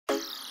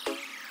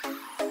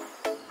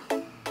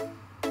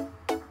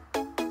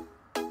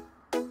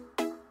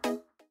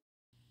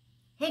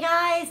Hey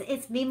guys,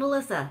 it's me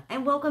Melissa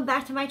and welcome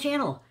back to my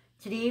channel.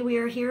 Today we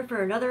are here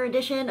for another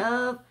edition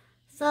of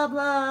Sub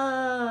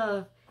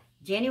Love.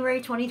 January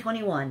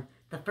 2021,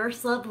 the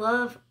first Sub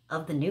Love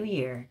of the new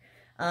year.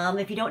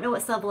 If you don't know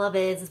what Sub Love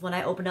is when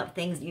I open up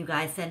things that you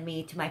guys send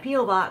me to my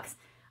P.O. Box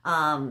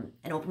and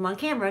open them on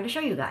camera to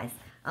show you guys.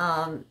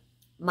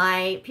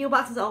 My P.O.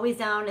 Box is always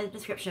down in the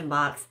description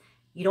box.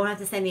 You don't have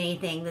to send me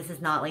anything. This is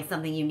not like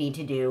something you need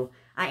to do.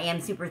 I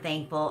am super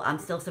thankful. I'm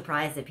still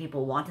surprised that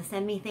people want to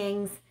send me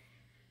things.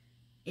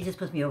 It just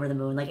puts me over the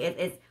moon. Like,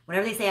 it's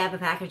whenever they say I have a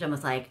package, I'm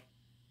just like,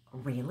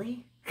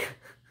 really?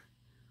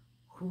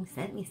 Who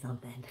sent me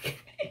something?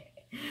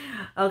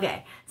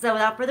 Okay, so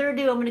without further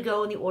ado, I'm going to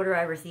go in the order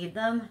I received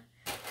them.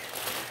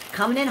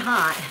 Coming in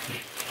hot,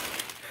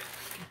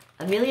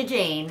 Amelia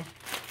Jane,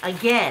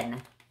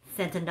 again,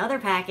 sent another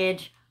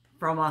package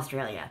from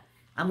Australia.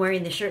 I'm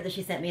wearing the shirt that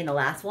she sent me in the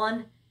last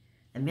one.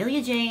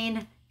 Amelia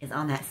Jane is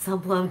on that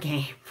Sub Love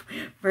game,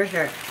 for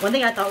sure. One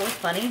thing I thought was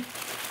funny,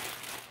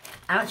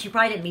 she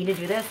probably didn't mean to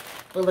do this,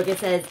 but look, it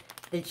says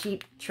the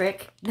cheap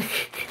trick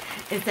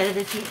instead of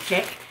the cheap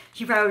chick.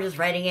 She probably was just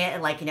writing it,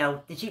 and like, you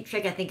know, the cheap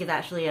trick I think is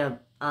actually a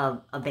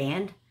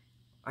band,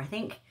 I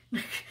think.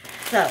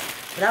 So,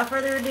 without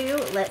further ado,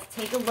 let's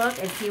take a look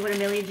and see what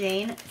Amelia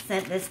Jane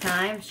sent this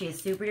time. She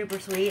is super duper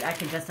sweet. I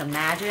can just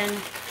imagine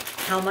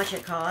how much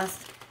it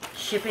cost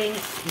shipping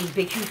these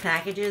big huge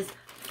packages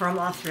from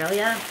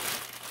Australia.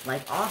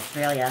 Like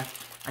Australia.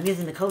 I'm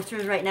using the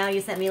coasters right now you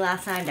sent me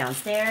last time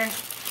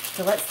downstairs.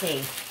 So let's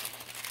see.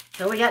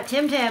 So we got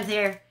Tim Tams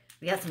here.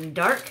 We got some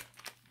dark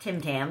Tim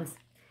Tams.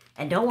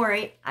 And don't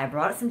worry, I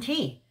brought some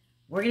tea.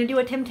 We're going to do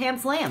a Tim Tam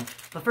slam.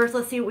 But first,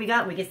 let's see what we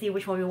got. We can see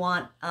which one we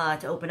want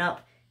to open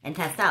up and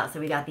test out.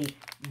 So we got the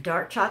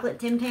dark chocolate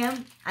Tim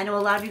Tam. I know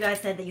a lot of you guys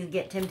said that you could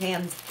get Tim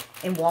Tams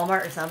in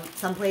Walmart or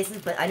some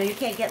places. But I know you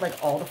can't get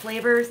like all the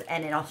flavors.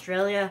 And in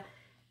Australia,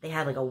 they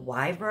have like a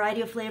wide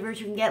variety of flavors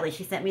you can get. Like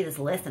she sent me this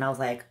list and I was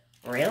like,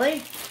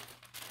 really?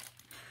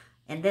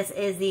 And this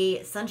is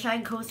the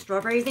Sunshine Coast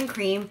Strawberries and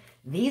Cream.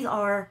 These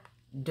are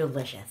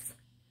delicious.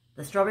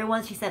 The strawberry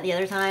ones she sent the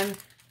other time,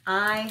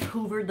 I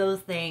hoovered those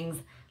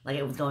things like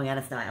it was going out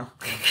of style.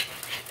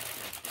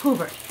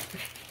 Hoovered.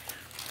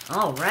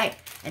 All right.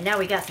 And now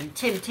we got some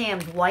Tim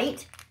Tams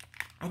White.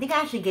 I think I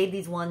actually gave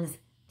these ones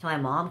to my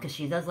mom because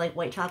she does like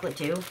white chocolate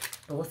too.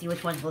 But we'll see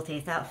which ones we'll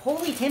taste out.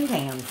 Holy Tim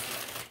Tams.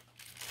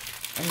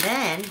 And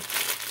then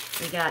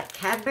we got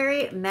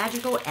Cadbury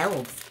Magical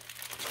Elves.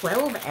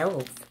 12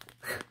 elves.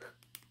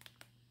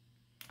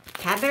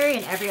 Cadbury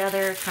in every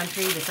other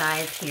country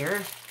besides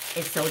here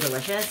is so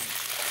delicious.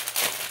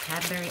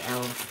 Cadbury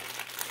elves.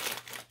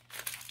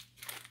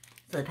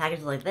 So the package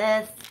is like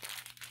this.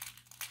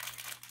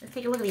 Let's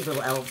take a look at these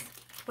little elves.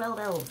 12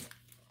 elves.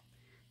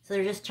 So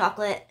they're just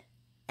chocolate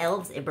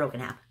elves it broke in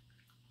half.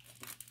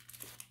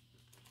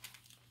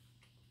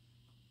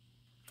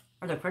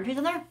 Are there crunchies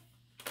in there?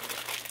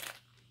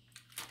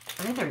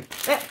 I think they're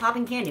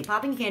popping candy.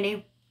 Popping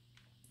candy.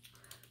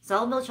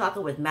 Solid milk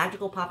chocolate with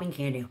magical popping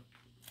candy.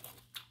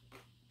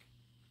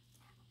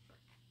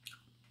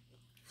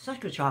 Such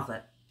good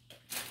chocolate.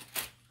 I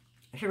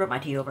should have brought my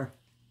tea over.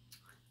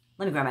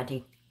 Let me grab my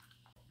tea.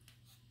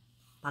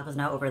 Paco's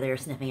now over there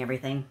sniffing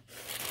everything.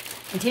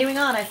 Continuing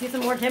on, I see some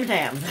more Tim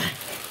Tams.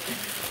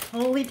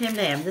 Holy Tim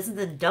Tam. This is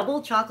the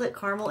double chocolate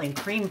caramel and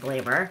cream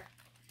flavor.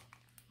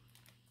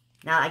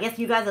 Now, I guess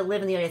you guys that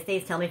live in the United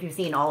States, tell me if you've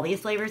seen all these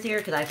flavors here,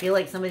 because I feel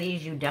like some of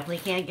these you definitely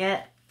can't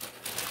get.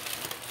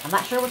 I'm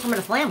not sure which I'm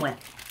going to slam with.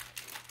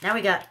 Now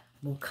we got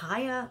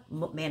Mocha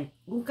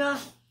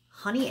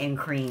Honey and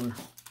Cream.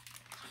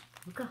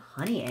 Mocha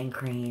Honey and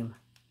Cream.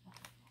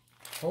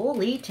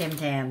 Holy Tim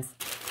Tams.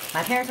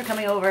 My parents are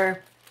coming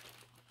over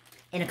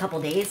in a couple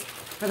days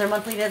for their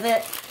monthly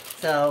visit,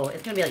 so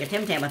it's going to be like a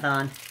Tim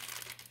Tam-a-thon.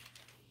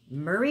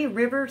 Murray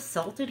River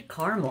Salted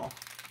Caramel.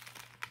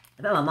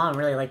 I bet my mom would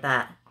really like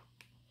that.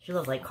 She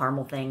loves like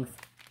caramel things.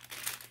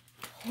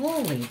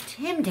 Holy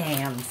Tim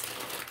Tams.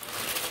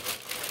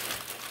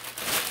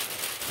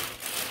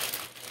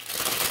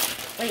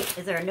 Wait,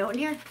 is there a note in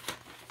here?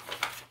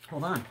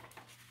 Hold on.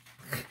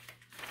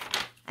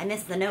 I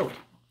missed the note.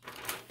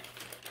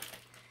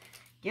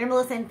 Dear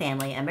Melissa and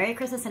family, a Merry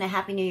Christmas and a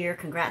Happy New Year.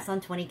 Congrats on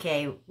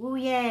 20K. Woo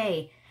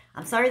yay.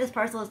 I'm sorry this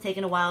parcel has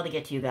taken a while to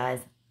get to you guys.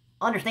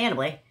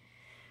 Understandably.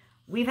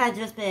 We've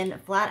just been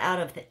flat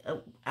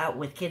out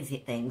with kids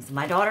things.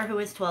 My daughter, who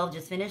is 12,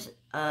 just finished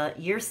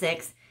year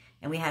 6,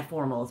 and we had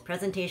formals,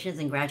 presentations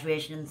and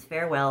graduations,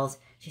 farewells.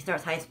 She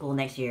starts high school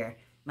next year.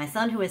 My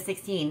son, who is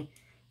 16,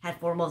 had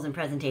formals and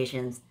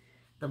presentations.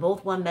 They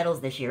both won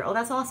medals this year. Oh,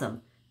 that's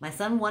awesome. My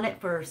son won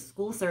it for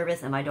school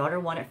service, and my daughter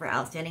won it for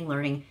outstanding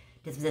learning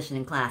disposition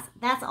in class.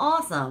 That's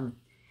awesome.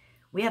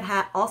 We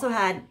have also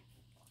had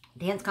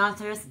dance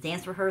concerts,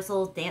 dance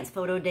rehearsals, dance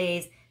photo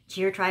days,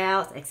 cheer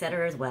tryouts,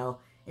 etc. as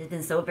well. It's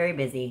been so very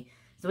busy.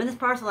 So in this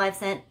parcel, I've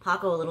sent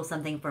Paco a little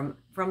something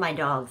from my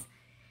dogs.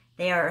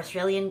 They are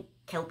Australian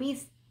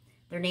Kelpies.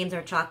 Their names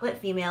are Chocolate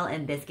Female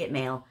and Biscuit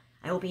Male.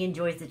 I hope he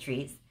enjoys the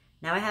treats.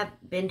 Now I have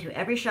been to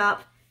every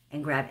shop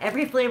and grabbed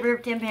every flavor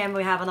of Tim Tam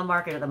we have on the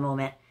market at the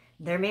moment.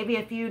 There may be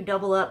a few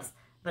double ups,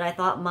 but I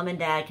thought Mom and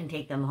Dad can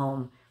take them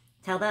home.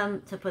 Tell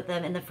them to put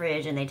them in the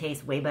fridge and they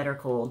taste way better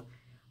cold.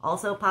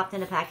 Also popped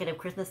in a packet of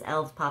Christmas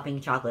Elves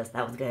popping chocolates.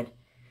 That was good.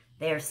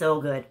 They are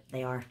so good.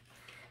 They are.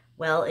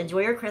 Well,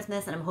 enjoy your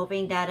Christmas, and I'm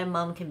hoping Dad and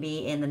Mom can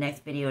be in the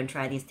next video and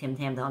try these Tim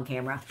Tams on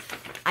camera.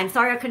 I'm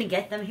sorry I couldn't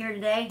get them here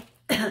today,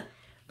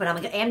 but I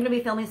am going to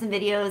be filming some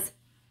videos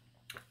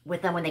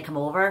with them when they come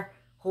over,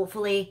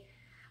 hopefully.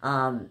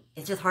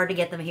 It's just hard to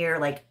get them here,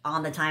 like,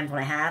 on the times when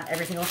I have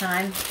every single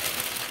time.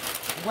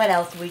 What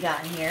else we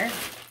got in here?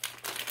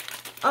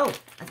 Oh,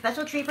 a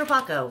special treat for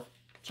Paco.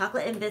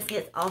 Chocolate and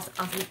biscuits,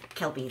 awesome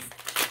Kelpies.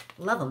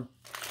 Love them.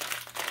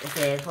 This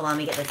is, hold on, let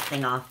me get this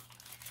thing off.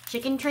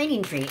 Chicken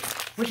training treats,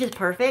 which is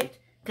perfect,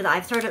 because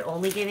I've started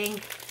only giving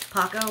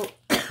Paco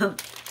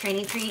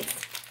training treats.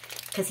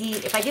 Because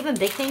if I give him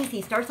big things,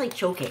 he starts, like,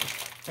 choking.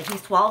 Like, he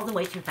swallows them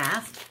way too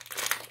fast.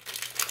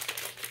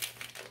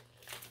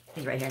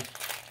 He's right here.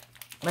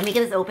 Let me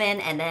get this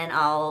open, and then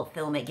I'll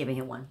film it giving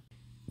him one.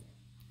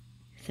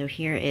 So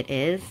here it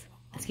is.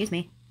 Excuse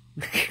me.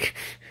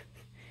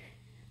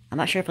 I'm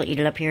not sure if he'll eat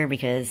it up here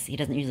because he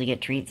doesn't usually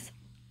get treats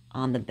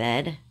on the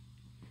bed.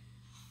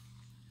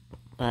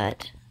 But,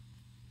 do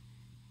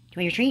you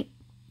want your treat?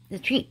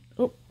 This treat.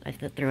 Oh, I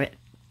slipped through it.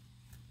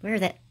 Where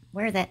is it?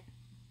 Where is it?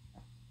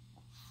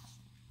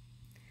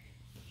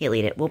 He'll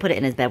eat it. We'll put it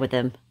in his bed with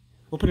him.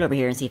 We'll put it over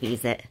here and see if he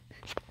eats it.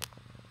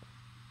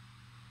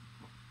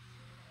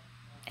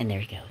 And there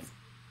he goes.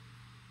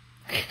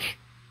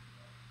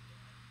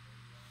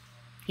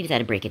 He just had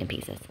to break it in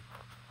pieces.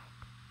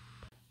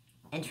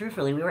 And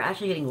truthfully, we were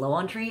actually getting low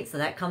on treats, so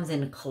that comes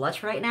in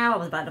clutch right now. I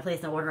was about to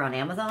place an order on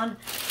Amazon.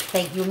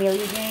 Thank you,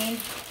 Amelia Jane.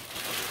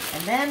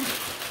 And then,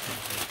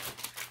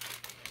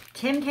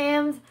 Tim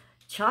Tams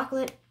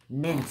Chocolate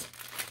Mint.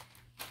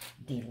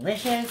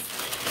 Delicious.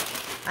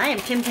 I am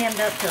Tim Tammed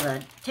up to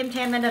the Tim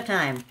Tam end of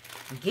time.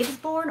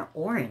 Gibbsborn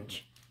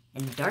Orange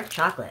and dark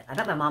chocolate. I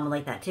bet my mom would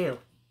like that too.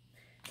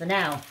 So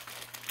now,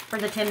 for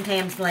the Tim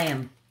Tam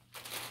Slam.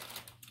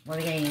 What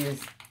are we going to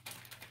use?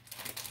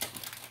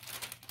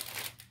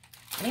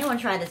 I think I want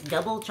to try this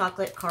double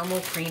chocolate caramel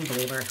cream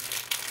flavor.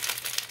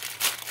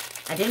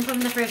 I didn't put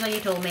them in the fridge like you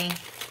told me.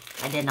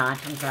 I did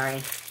not. I'm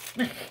sorry.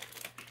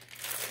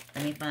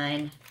 Let me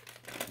find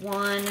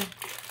one.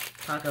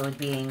 Paco is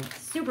being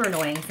super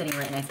annoying sitting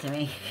right next to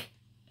me.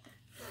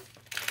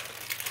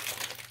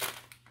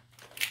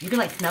 You can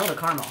like smell the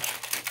caramel.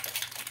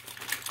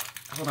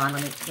 Hold on,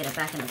 let me get it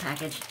back in the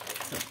package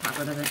so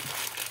Paco doesn't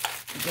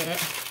get it.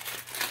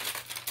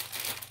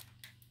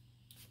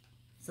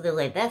 So they're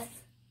like this.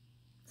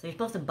 So you're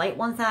supposed to bite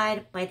one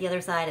side, bite the other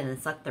side, and then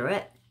suck through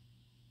it.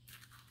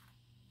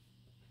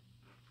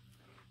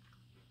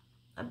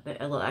 A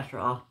little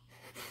extra off.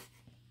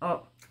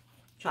 Oh,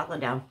 chocolate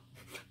down.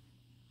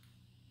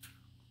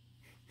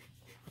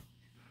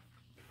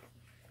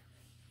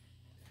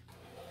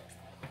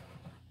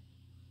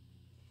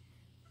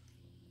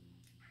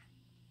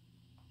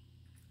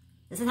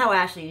 This is how I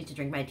actually used to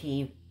drink my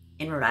tea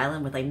in Rhode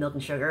Island with like milk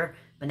and sugar,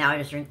 but now I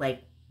just drink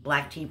like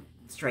black tea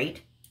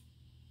straight.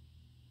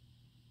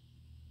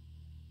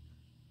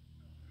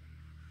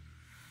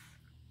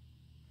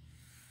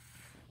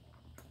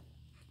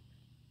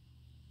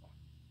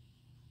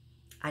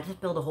 I just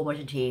spilled a whole bunch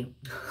of tea.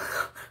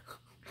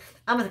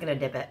 I'm just gonna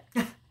dip it.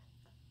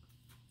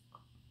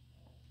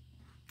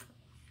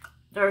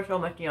 There's so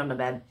much tea on the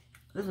bed.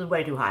 This is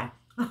way too high.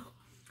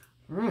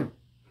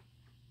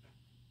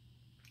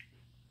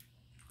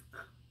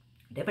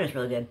 Dipping is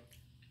really good.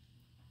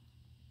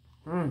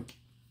 I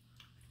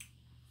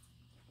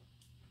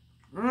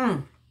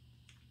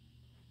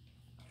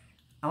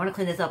want to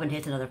clean this up and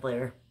taste another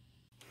flavor.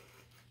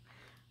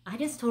 I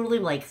just totally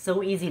like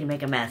so easy to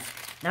make a mess.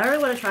 Now I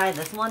really want to try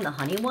this one, the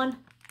honey one,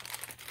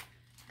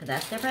 because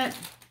that's different.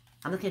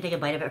 I'm just going to take a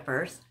bite of it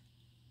first.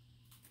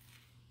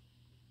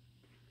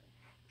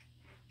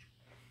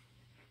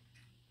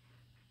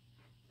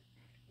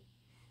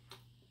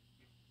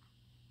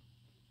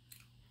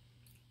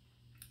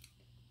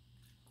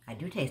 I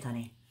do taste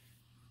honey.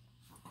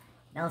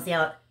 Now let's see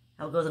how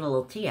it goes in a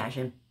little tea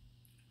action.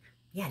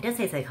 Yeah, it does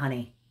taste like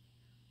honey.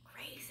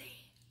 Crazy.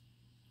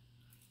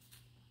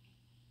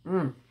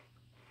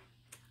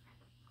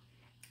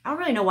 I don't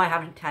really know why I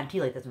haven't had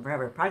tea like this in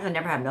forever. Probably because I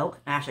never had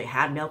milk. I actually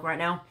had milk right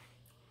now.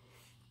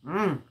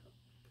 So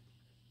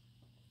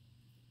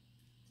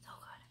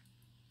good.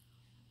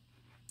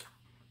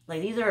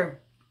 Like, these are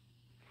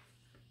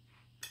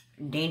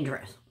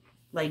dangerous.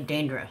 Like,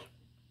 dangerous.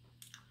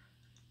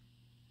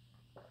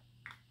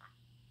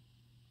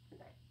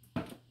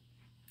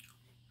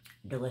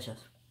 Delicious.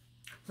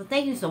 So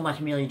thank you so much,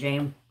 Amelia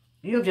Jane.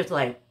 You've just,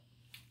 like,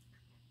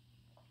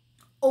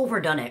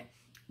 overdone it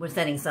with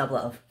sending sub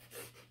love.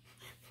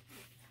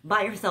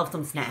 Buy yourself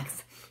some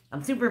snacks.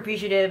 I'm super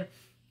appreciative.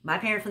 My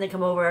parents, when they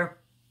come over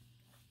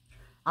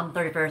on the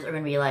 31st, are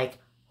going to be like,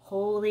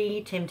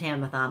 holy Tim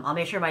Tam-a-thon. I'll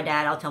make sure my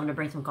dad, I'll tell him to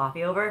bring some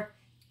coffee over.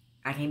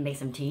 I can make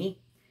some tea.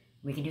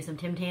 We can do some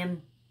Tim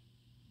Tam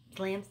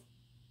slams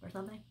or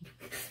something.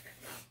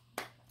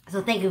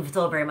 So thank you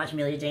so very much,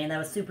 Amelia Jane. That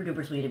was super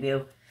duper sweet of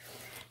you.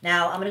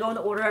 Now, I'm going to go in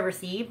the order I've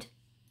received.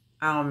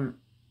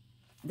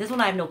 This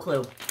one I have no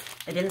clue.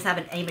 It didn't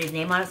have anybody's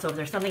name on it, so if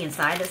there's something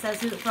inside that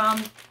says who it's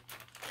from,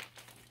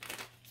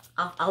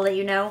 I'll let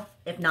you know.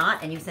 If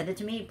not, and you send it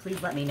to me,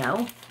 please let me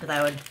know, because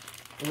I would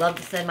love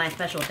to send my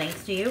special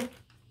thanks to you.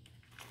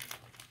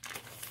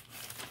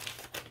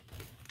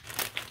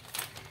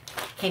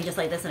 Came just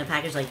like this in a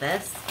package like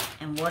this.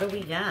 And what do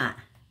we got?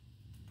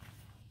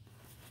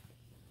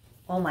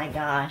 Oh my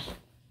gosh.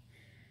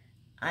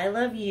 I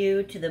love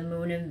you to the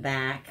moon and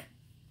back.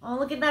 Oh,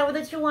 look at that with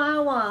a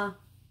chihuahua.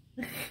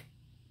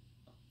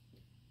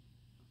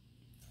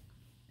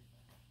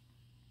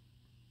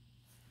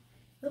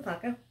 Look,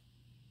 Paco.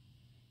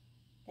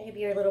 That could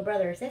be your little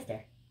brother or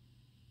sister.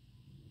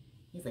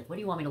 He's like, what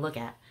do you want me to look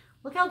at?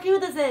 Look how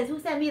cute this is. Who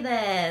sent me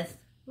this?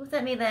 Who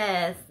sent me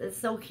this? It's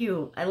so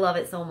cute. I love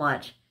it so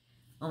much.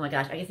 Oh my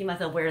gosh, I can see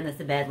myself wearing this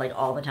to bed like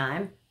all the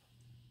time.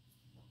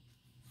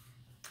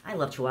 I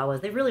love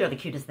chihuahuas. They really are the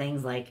cutest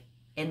things like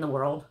in the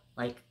world.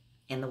 Like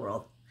in the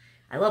world.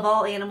 I love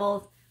all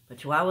animals, but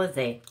chihuahuas,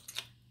 they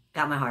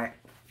got my heart.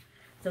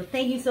 So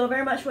thank you so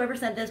very much whoever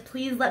sent this.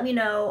 Please let me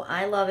know.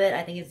 I love it.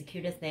 I think it's the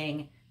cutest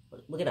thing.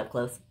 Look it up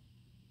close.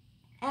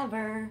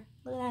 Ever.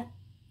 Look at that.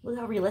 Look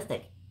how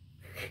realistic.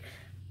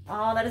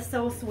 Oh, that is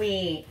so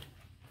sweet.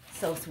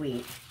 So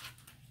sweet.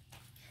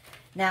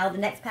 Now, the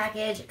next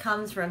package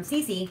comes from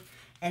Cece.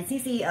 And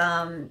Cece,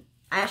 I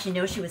actually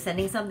know she was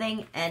sending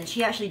something. And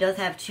she actually does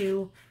have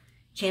 2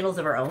 channels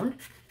of her own.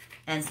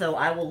 And so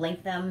I will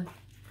link them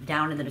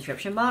down in the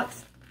description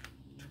box.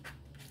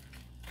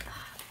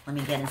 Let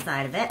me get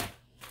inside of it.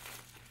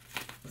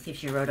 Let's see if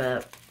she wrote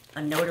a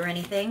note or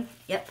anything.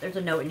 Yep, there's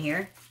a note in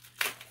here.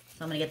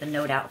 So I'm going to get the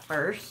note out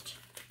first.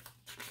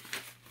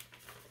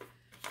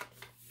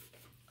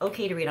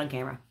 Okay to read on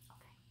camera.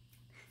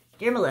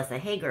 Dear Melissa,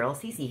 hey girl,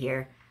 Cece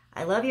here.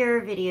 I love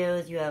your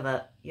videos. You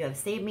have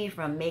saved me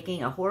from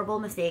making a horrible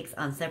mistakes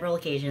on several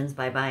occasions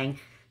by buying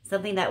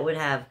something that would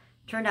have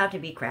turned out to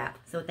be crap.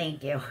 So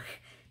thank you.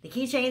 The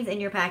keychains in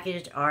your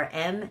package are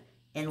M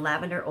in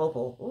lavender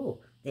opal. Ooh,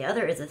 the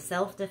other is a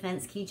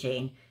self-defense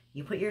keychain.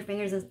 You put your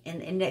fingers in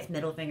the index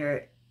middle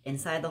finger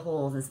inside the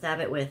holes and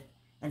stab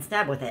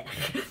with it.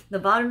 The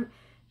bottom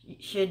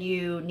should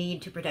you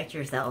need to protect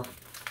yourself.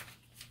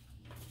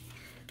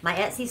 My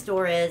Etsy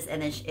store is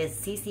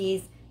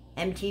Cece's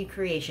MT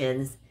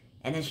Creations.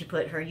 And then she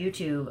put her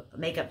YouTube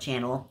makeup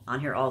channel on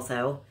here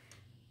also.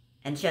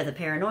 And she has a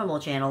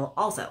paranormal channel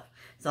also.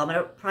 So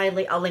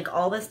I'll link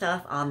all this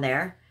stuff on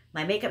there.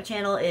 My makeup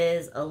channel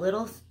is a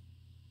little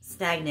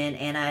stagnant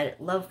and I'd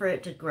love for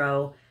it to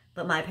grow.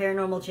 But my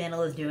paranormal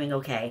channel is doing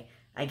okay,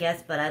 I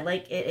guess. But I'd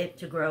like it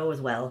to grow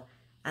as well.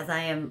 As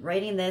I am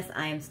writing this,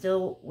 I am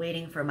still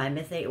waiting for my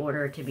Miss A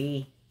order to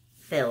be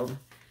filled.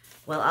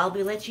 Well, I'll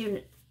let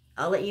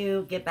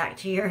you get back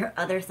to your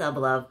other sub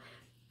love.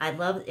 I'd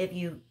love if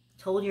you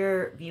told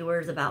your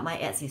viewers about my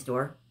Etsy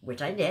store,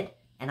 which I did,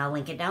 and I'll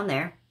link it down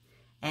there,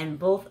 and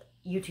both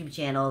YouTube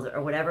channels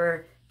or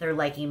whatever they're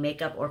liking,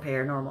 makeup or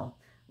paranormal.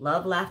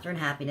 Love, laughter, and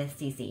happiness,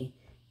 Cece.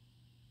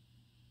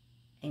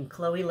 And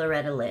Chloe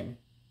Loretta Lynn.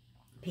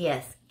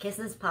 P.S.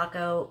 Kiss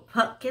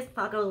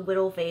Paco's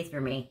little face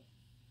for me.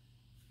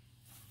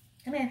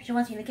 Come here, she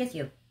wants you to kiss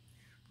you.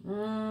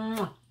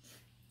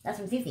 That's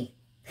from Cece.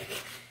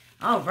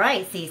 All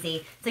right,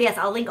 Cece. So yes,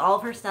 I'll link all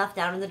of her stuff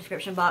down in the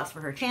description box for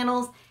her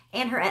channels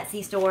and her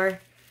Etsy store.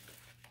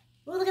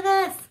 Ooh, look at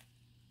this.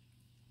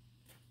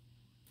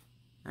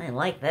 I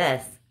like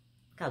this.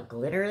 Look how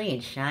glittery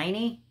and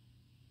shiny.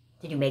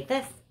 Did you make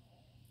this?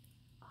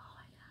 Oh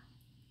my god.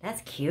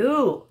 That's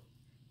cute.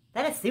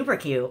 That is super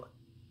cute.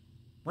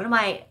 One of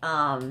my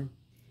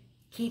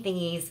key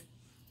thingies.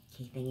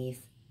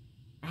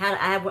 I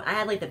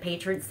had like the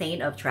patron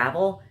saint of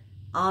travel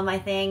on my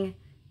thing.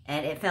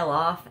 And it fell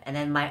off, and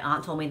then my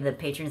aunt told me the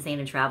patron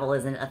saint of travel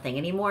isn't a thing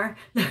anymore.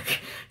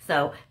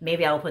 So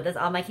maybe I will put this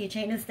on my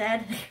keychain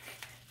instead.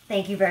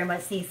 Thank you very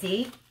much,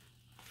 Cece.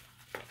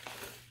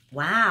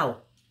 Wow.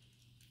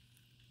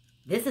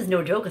 This is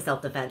no joke of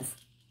self-defense.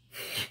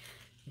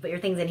 You put your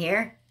things in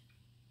here.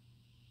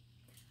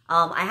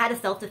 I had a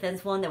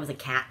self-defense one that was a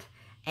cat,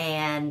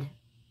 and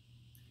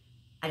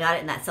I got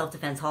it in that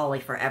self-defense haul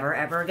like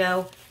forever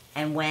ago.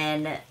 And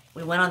when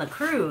we went on the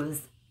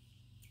cruise,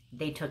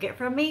 they took it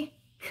from me.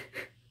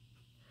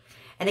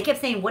 And they kept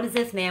saying, what is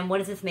this, ma'am?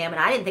 What is this, ma'am?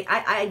 And I didn't think,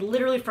 I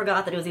literally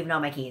forgot that it was even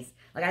on my keys.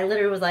 Like, I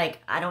literally was like,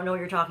 I don't know what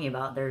you're talking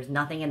about. There's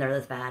nothing in there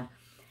that's bad.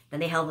 Then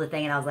they held the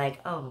thing and I was like,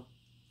 oh,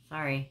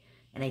 sorry.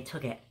 And they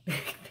took it.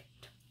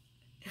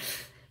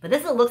 But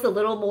this looks a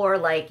little more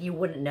like you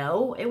wouldn't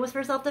know it was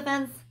for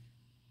self-defense.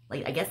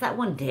 Like, I guess that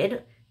one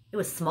did. It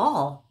was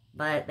small,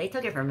 but they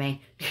took it from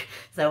me.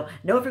 So,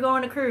 know if you're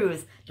going on a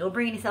cruise, don't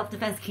bring any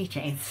self-defense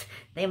keychains.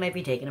 They might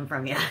be taking them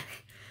from you.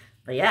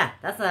 But yeah,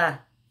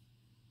 that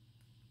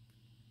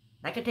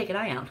could take an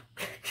eye out.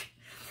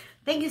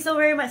 Thank you so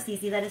very much,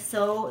 Cece. That is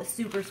so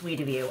super sweet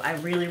of you. I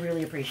really,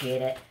 really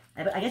appreciate it.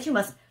 I guess you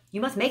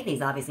must make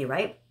these, obviously,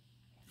 right?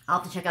 I'll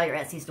have to check out your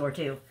Etsy store,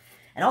 too.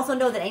 And also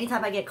know that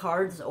anytime I get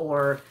cards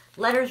or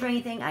letters or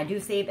anything, I do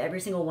save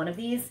every single one of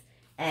these.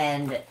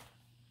 And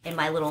in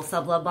my little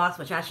sub-love box,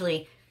 which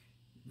actually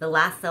the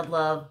last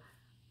sub-love,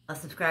 a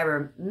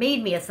subscriber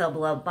made me a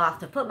sub-love box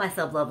to put my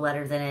sub-love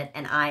letters in it,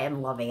 and I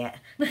am loving it.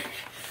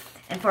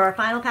 And for our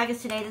final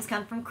package today, this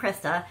comes from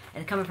Krista,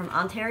 and it's coming from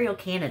Ontario,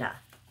 Canada.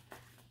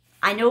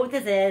 I know what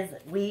this is.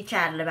 We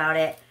chatted about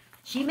it.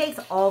 She makes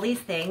all these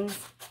things,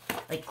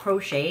 like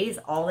crochets,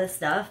 all this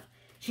stuff.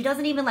 She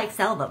doesn't even, like,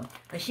 sell them.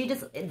 Like, she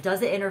just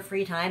does it in her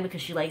free time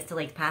because she likes to,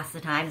 like, pass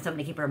the time and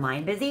something to keep her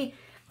mind busy.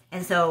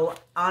 And so,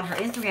 on her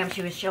Instagram,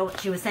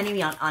 she was sending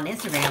me on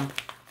Instagram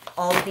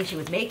all the things she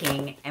was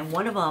making, and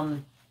one of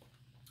them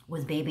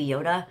was Baby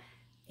Yoda,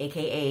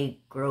 a.k.a.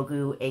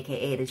 Grogu,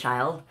 a.k.a. the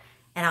child.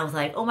 And I was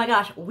like, oh my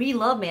gosh, we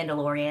love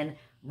Mandalorian.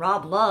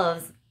 Rob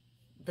loves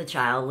the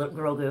child,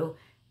 Grogu.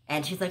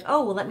 And she's like,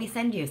 oh, well, let me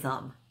send you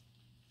some.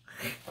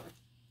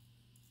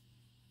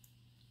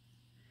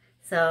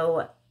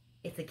 So,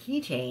 it's a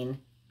keychain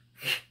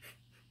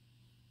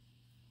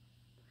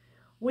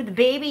with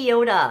Baby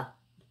Yoda.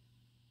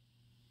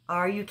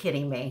 Are you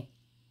kidding me?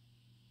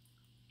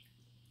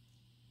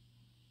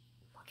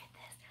 Look at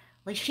this.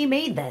 Like, she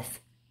made this.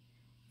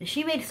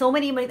 She made so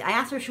many. I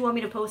asked her if she wanted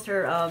me to post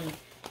her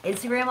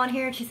Instagram on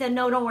here, and she said,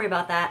 no, don't worry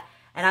about that.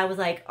 And I was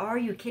like, are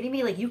you kidding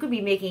me? Like, you could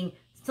be making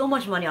so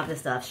much money off this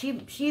stuff.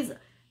 She's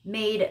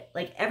made,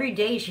 like, every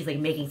day she's, like,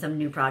 making some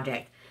new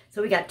project.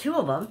 So we got 2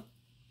 of them.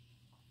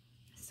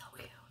 So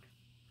cute.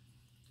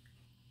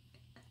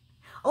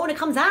 Oh, and it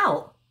comes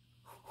out.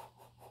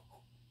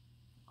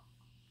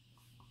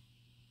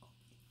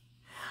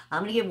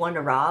 I'm going to give one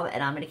to Rob,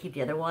 and I'm going to keep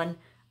the other one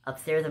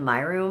upstairs in my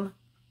room.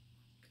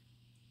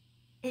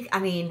 I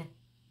mean,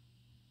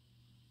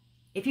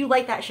 if you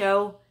like that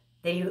show,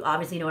 then you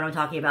obviously know what I'm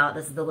talking about.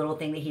 This is the little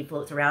thing that he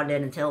floats around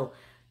in until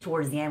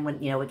towards the end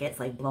when, you know, it gets,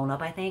 like, blown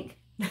up, I think.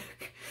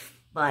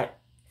 But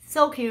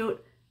so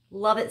cute.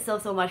 Love it so,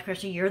 so much,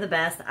 Christian. You're the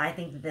best. I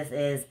think that this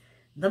is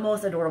the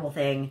most adorable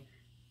thing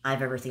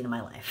I've ever seen in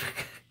my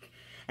life.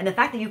 And the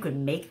fact that you could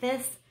make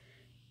this,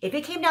 if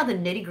it came down to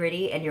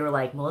nitty-gritty and you were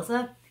like,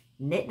 Melissa,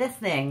 knit this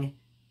thing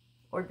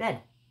or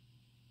dead,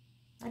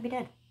 I'd be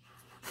dead.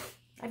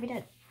 I'd be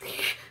dead.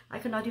 I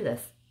could not do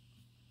this.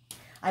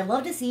 I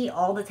love to see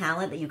all the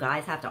talent that you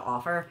guys have to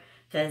offer.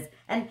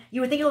 And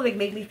you would think it would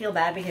make me feel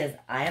bad because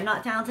I am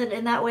not talented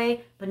in that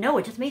way. But no,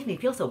 it just makes me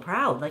feel so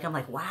proud. Like, I'm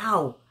like,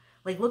 wow.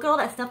 Like, look at all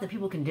that stuff that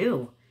people can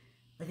do.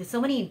 Like, there's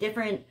so many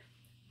different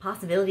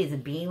possibilities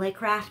of being, like,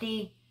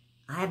 crafty.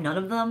 I have none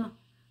of them.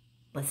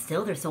 But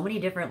still, there's so many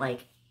different,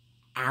 like,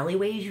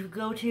 alleyways you could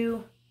go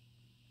to.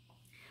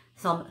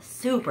 So I'm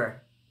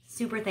super,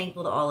 super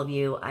thankful to all of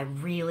you. I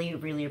really,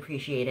 really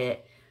appreciate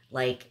it.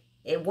 Like,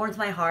 it warms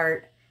my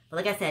heart. But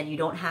like I said, you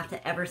don't have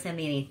to ever send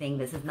me anything.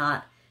 This is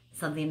not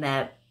something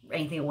that,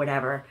 anything or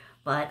whatever.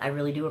 But I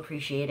really do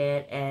appreciate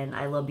it. And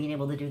I love being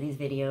able to do these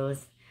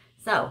videos.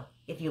 So,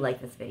 if you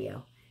like this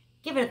video,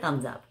 give it a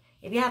thumbs up.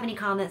 If you have any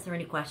comments or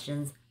any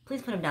questions,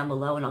 please put them down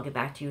below and I'll get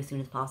back to you as soon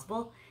as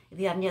possible. If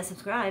you haven't yet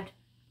subscribed,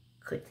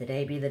 could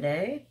today be the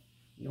day?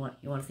 You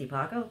want to see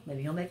Paco?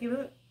 Maybe he'll make you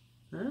do it?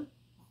 Huh?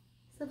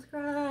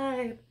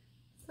 Subscribe.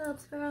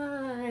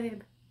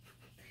 Subscribe.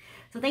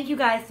 So thank you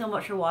guys so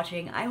much for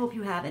watching. I hope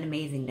you have an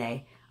amazing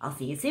day. I'll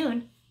see you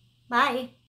soon. Bye.